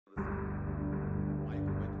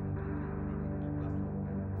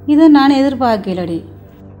இதை நான் எதிர்பார்க்கலடி.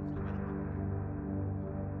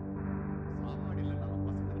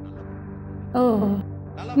 ஓ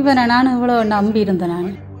இவனை நான் இவ்வளோ நம்பி இருந்தேன் நான்.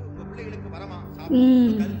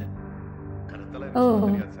 ஓ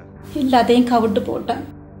எல்லாத்தையும் கவிட்டு போட்டேன்.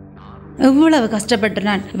 எவ்வளவு கஷ்டப்பட்டு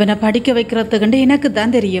நான் இவனை படிக்க வைக்கிறதுக்கு எனக்கு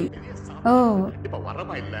தான் தெரியும். ஓ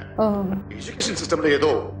ஓ எஜுகேஷன் சிஸ்டம்ல ஏதோ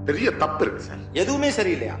பெரிய தப்பு இருக்கு சார். எதுவுமே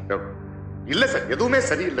சரியில்லையா? இல்ல சார், எதுவுமே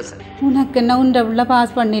சரியில்லை சார். உனக்கு என்ன உண்ட உள்ள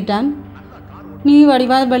பாஸ் பண்ணிட்டான். நீ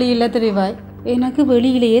வடிவாய் வெளியில் தெரிவாய். எனக்கு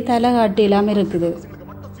வெளியிலேயே தலை காட்டு இல்லாமல் இருக்குது.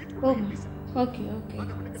 ஓ ஓகே ஓகே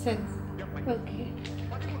சரி ஓகே.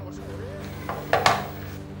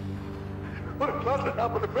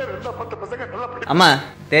 அம்மா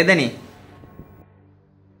தேதனி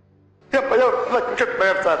என் பையன் கிரிக்கெட்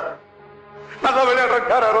பிளேயர் சார். நல்லா விளையாடுறேன்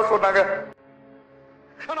யாரோ சொன்னாங்க.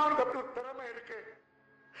 ஆனா அவனுக்கு அப்படி ஒரு திறமை இருக்கு.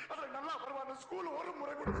 அதுல நல்லா வருவான்னு ஸ்கூல் ஒரு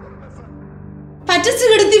முறை கூட சொல்லல சார். பச்சை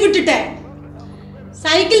எடுத்து விட்டுட்டேன்.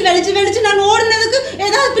 சைக்கிள் வெளிச்சு நான் ஓடுனதுக்கு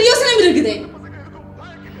ஏதாவது பிரயோசனம் இருக்குது?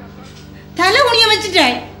 தலை குனிய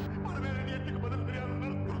வச்சுட்டேன்.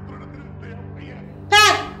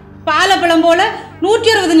 பாலப்பழம் போல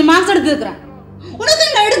 165 மார்க்ஸ் எடுத்துருக்கிறேன். உனக்கு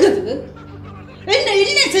என்ன எடுக்குது? என்ன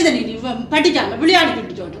இல்லை செய்த நீ படிக்காம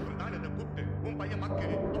விளையாடிக்கிட்டு சொல்லு.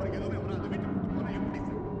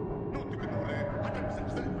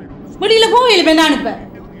 வெளியில போயில வேணா அனுப்ப.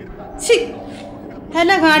 சி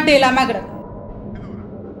தலை காட்டு இல்லாம கிடக்கு.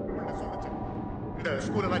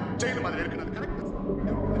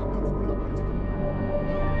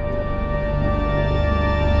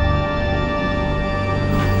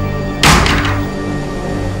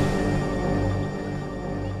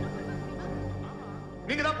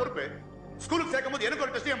 நீங்க தான் பொறுப்பு. ஸ்கூலுக்கு சேர்க்கும்போது எனக்கு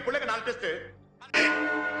ஒரு டெஸ்ட், என் பிள்ளைக்கு 4 டெஸ்ட்.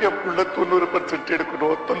 என் பிள்ளை 90%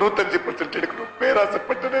 எடுக்கணும், 95% எடுக்கணும்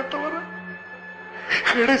பேராசைப்பட்டதே தவிர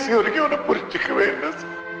கடைசி வரைக்கும் அவனை புரிஞ்சுக்கவே இல்லை.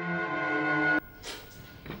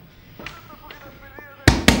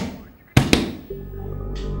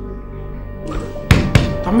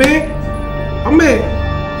 அம்மே அம்மே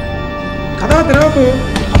கதா திறப்பு.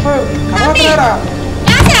 அப்ப கதா திறடா.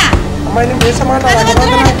 அம்மா இன்னும் பேச மாட்டாடா. கதா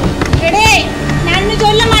திற. நான்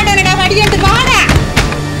சொல்ல மாட்டேன்டா. வடியட்டு வாடா.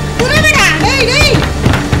 திறடா. டேய் டேய்